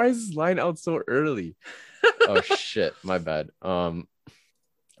hell? Why is this line out so early? Oh shit, my bad. All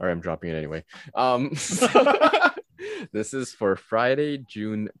right, I'm dropping it anyway. This is for Friday,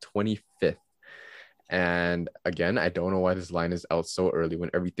 June 25th. And again, I don't know why this line is out so early when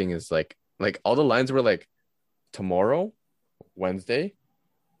everything is like all the lines were like tomorrow, Wednesday,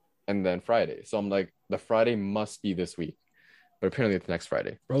 and then Friday. So I'm like, the Friday must be this week. But apparently it's next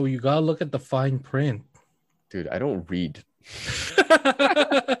Friday. Bro, you gotta look at the fine print. Dude, I don't read.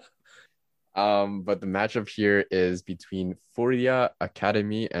 But the matchup here is between Furia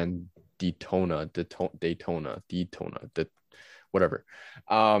Academy and Daytona. whatever.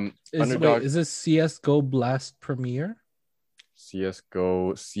 Is this CS:GO Blast Premiere?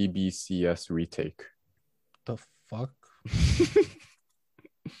 CSGO CBCS retake. The fuck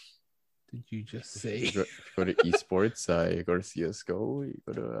did you just say? If you go to esports, you go to CSGO, you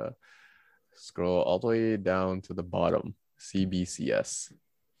go to scroll all the way down to the bottom. CBCS.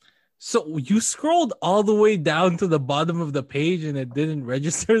 So you scrolled all the way down to the bottom of the page and it didn't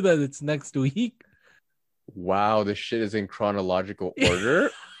register that it's next week? Wow, this shit is in chronological order.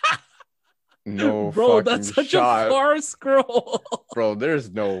 No, bro, fucking that's such shot. a far scroll. Bro,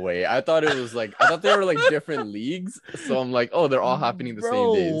 there's no way. I thought they were like different leagues. So I'm like, oh, they're all happening the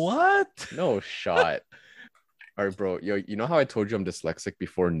same days. What? No shot. All right, bro. Yo, you know how I told you I'm dyslexic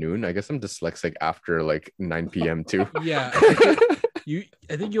before noon? I guess I'm dyslexic after like 9 p.m. too. Yeah.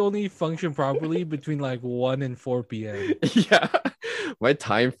 I think you only function properly between like 1 and 4 p.m. Yeah. My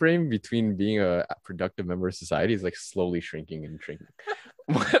time frame between being a productive member of society is like slowly shrinking and shrinking.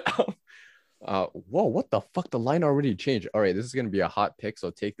 Whoa, what the fuck? The line already changed. All right, this is gonna be a hot pick, so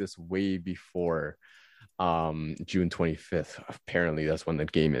take this way before June 25th. Apparently, that's when the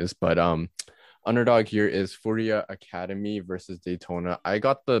game is. But underdog here is Furia Academy versus Daytona. I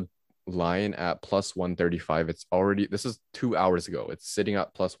got the line at plus 135. This is 2 hours ago. It's sitting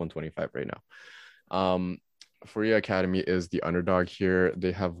at plus 125 right now. Furia Academy is the underdog here.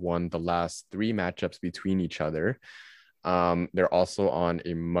 They have won the last 3 matchups between each other. They're also on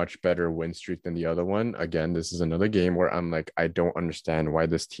a much better win streak than the other one. Again, this is another game where I'm like, I don't understand why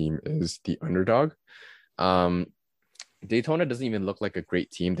this team is the underdog. Daytona doesn't even look like a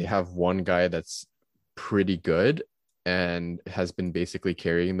great team. They have one guy that's pretty good and has been basically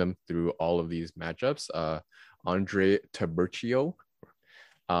carrying them through all of these matchups. Andre Tabercio.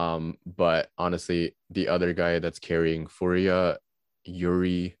 But honestly, the other guy that's carrying Furia,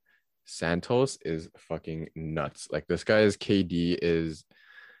 Yuri Santos, is fucking nuts. Like, this guy's KD is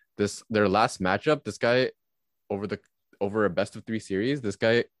their last matchup. This guy over a best of 3 series, this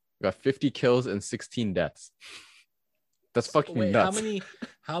guy got 50 kills and 16 deaths. That's fucking nuts.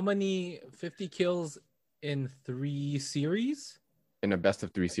 How many 50 kills in 3 series? In a best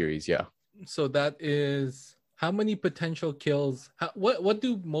of 3 series, yeah. So that is how many potential kills? What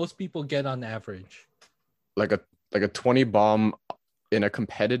do most people get on average? Like a 20 bomb in a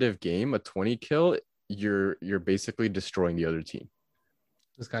competitive game, a 20 kill, you're basically destroying the other team.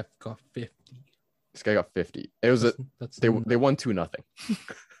 This guy got 50. This guy got 50. It was they won 2-0.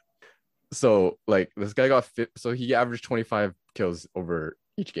 So like this guy so he averaged 25 kills over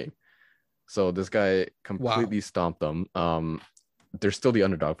each game. So this guy completely stomped them. They're still the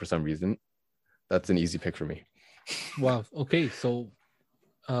underdog for some reason. That's an easy pick for me. Wow. Okay, so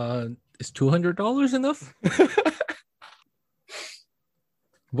is $200 enough?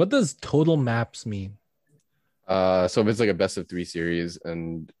 What does total maps mean? So if it's like a best of 3 series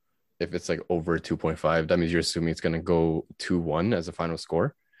and if it's like over 2.5, that means you're assuming it's gonna go 2-1 as a final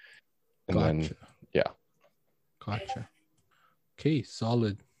score. And gotcha. Then yeah. Gotcha. Okay,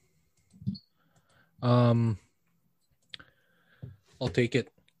 solid. I'll take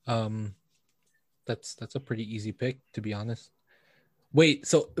it. That's a pretty easy pick, to be honest.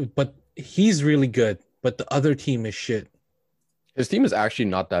 Wait, but he's really good, but the other team is shit. His team is actually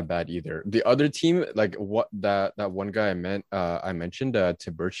not that bad either. The other team, like what that one guy I mentioned,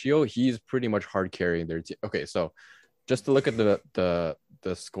 Tiburcio, he's pretty much hard carrying their team. Okay, so just to look at the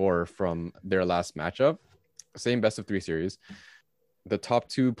score from their last matchup, same best of 3 series. The top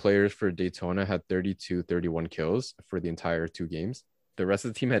 2 players for Daytona had 31 kills for the entire 2 games. The rest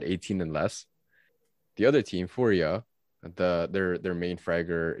of the team had 18 and less. The other team, Furia, their main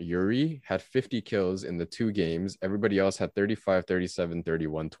fragger, Yuri, had 50 kills in the 2 games. Everybody else had 35, 37,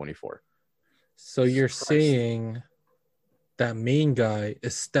 31, 24. So you're saying that main guy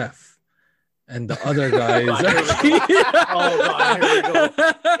is Steph and the other guy is actually... Oh, God, here we go.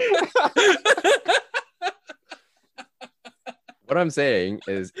 What I'm saying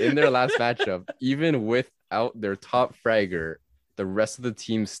is, in their last matchup, even without their top fragger, the rest of the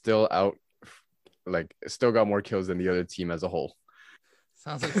team still got more kills than the other team as a whole.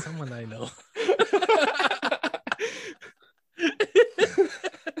 Sounds like someone I know.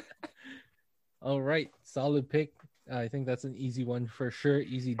 All right, solid pick. I think that's an easy one for sure.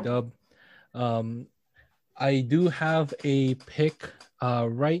 Easy dub. I do have a pick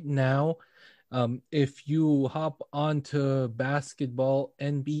right now. If you hop onto basketball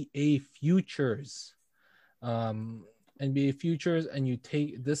NBA futures, and you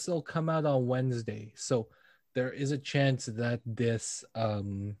take this, will come out on Wednesday, so there is a chance that this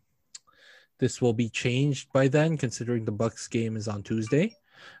will be changed by then, considering the Bucks game is on Tuesday.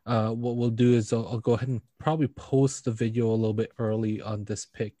 what we'll do is I'll go ahead and probably post the video a little bit early on this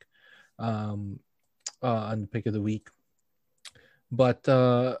pick, on the pick of the week. But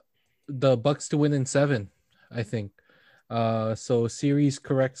the Bucks to win in 7, I think. So series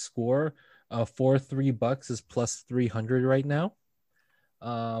correct score, 4-3 Bucks is plus 300 right now.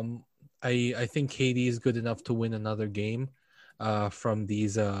 I think KD is good enough to win another game from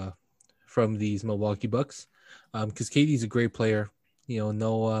these Milwaukee Bucks, because KD's a great player.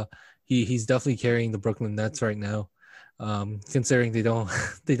 He's definitely carrying the Brooklyn Nets right now. Considering they don't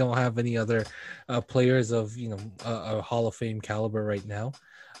have any other players of a Hall of Fame caliber right now.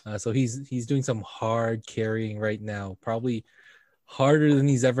 So he's doing some hard carrying right now, probably harder than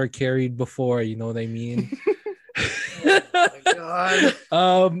he's ever carried before. You know what I mean? Oh my God.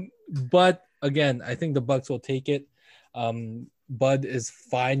 But again, I think the Bucks will take it. Bud is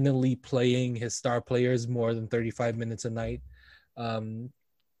finally playing his star players more than 35 minutes a night.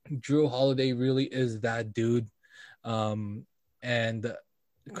 Drew Holiday really is that dude. And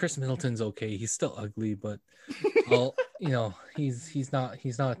Chris Middleton's okay. He's still ugly, but he's not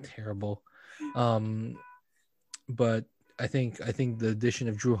terrible. But I think the addition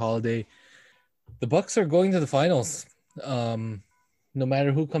of Drew Holiday, the Bucks are going to the finals. No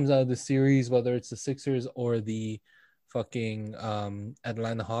matter who comes out of the series, whether it's the Sixers or the fucking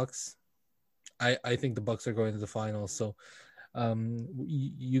Atlanta Hawks, I think the Bucks are going to the finals. So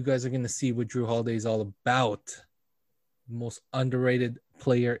you guys are going to see what Drew Holiday is all about. Most underrated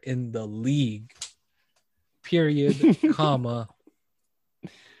player in the league. Period, comma.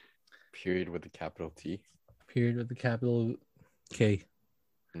 Period with a capital T. Period with the capital K.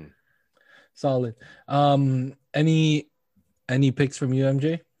 Hmm. Solid. Any picks from you,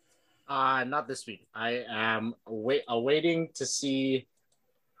 MJ? Not this week. I am awaiting to see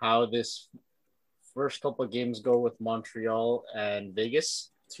how this first couple of games go with Montreal and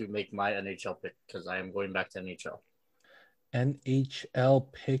Vegas to make my NHL pick, because I am going back to NHL.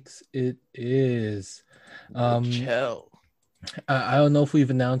 NHL picks it is. NHL. I don't know if we've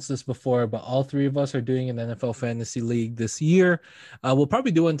announced this before, but all three of us are doing an NFL fantasy league this year. We'll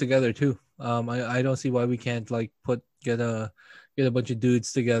probably do one together too. I don't see why we can't get a bunch of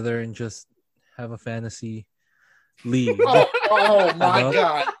dudes together and just have a fantasy league. Oh my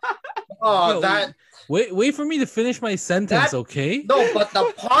God. Oh, that. Wait for me to finish my sentence, okay? No, but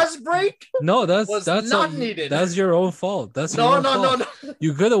the pause break. No, that's not needed. That's your own fault. No.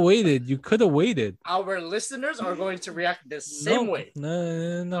 You could have waited. Our listeners are going to react the same way.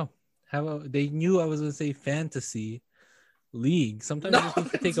 No. They knew I was going to say fantasy league. Sometimes you just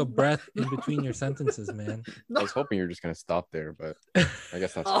need to take a breath in between your sentences, man. I was hoping you were just going to stop there, but I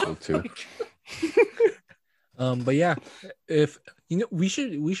guess that's cool too. But yeah, if we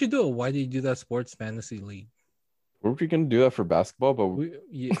should do a Why Did You Do That Sports Fantasy League. Were we gonna do that for basketball? But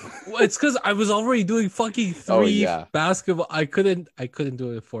Well, it's because I was already doing fucking 3 basketball. I couldn't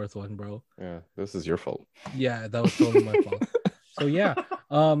do a fourth one, bro. Yeah, this is your fault. Yeah, that was totally my fault. So yeah,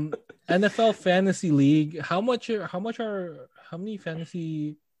 NFL Fantasy League. How many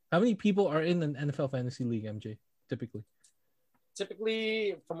people are in an NFL Fantasy League, MJ? Typically,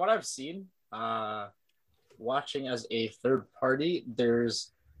 from what I've seen, watching as a third party,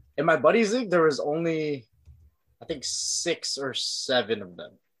 in my buddies league there was only, I think, 6 or 7 of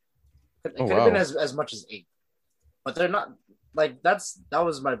them. It could have been as much as 8, but they're not like that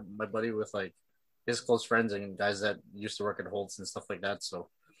was my buddy with like his close friends and guys that used to work at Holtz and stuff like that. So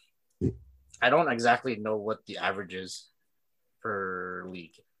I don't exactly know what the average is per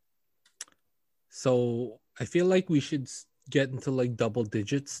league. So I feel like we should get into like double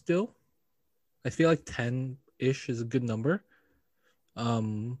digits still. I feel like 10-ish is a good number.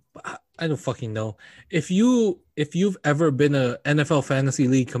 But I don't fucking know. If you've ever been a NFL Fantasy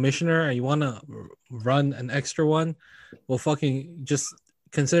League commissioner and you want to run an extra one, well, fucking just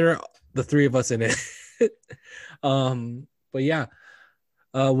consider the 3 of us in it. But yeah,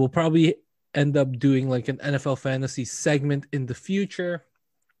 we'll probably end up doing like an NFL fantasy segment in the future.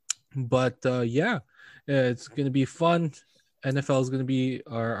 But yeah, it's gonna be fun. NFL is going to be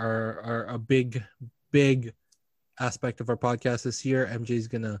our big aspect of our podcast this year. MJ is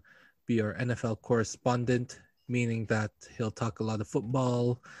going to be our NFL correspondent, meaning that he'll talk a lot of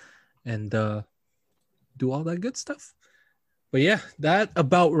football and do all that good stuff. But yeah, that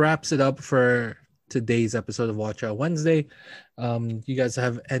about wraps it up for today's episode of Watch Out Wednesday. You guys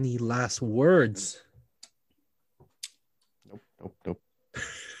have any last words? Nope.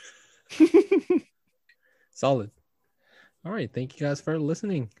 Solid. All right. Thank you guys for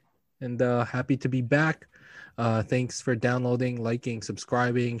listening, and happy to be back. Thanks for downloading, liking,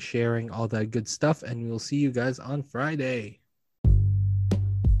 subscribing, sharing, all that good stuff. And we'll see you guys on Friday.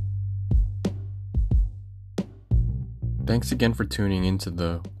 Thanks again for tuning into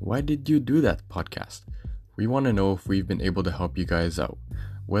the Why Did You Do That podcast. We want to know if we've been able to help you guys out.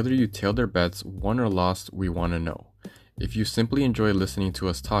 Whether you tailed our bets, won or lost, we want to know. If you simply enjoy listening to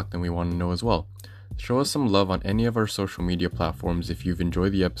us talk, then we want to know as well. Show us some love on any of our social media platforms if you've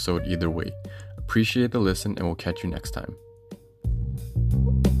enjoyed the episode either way. Appreciate the listen, and we'll catch you next time.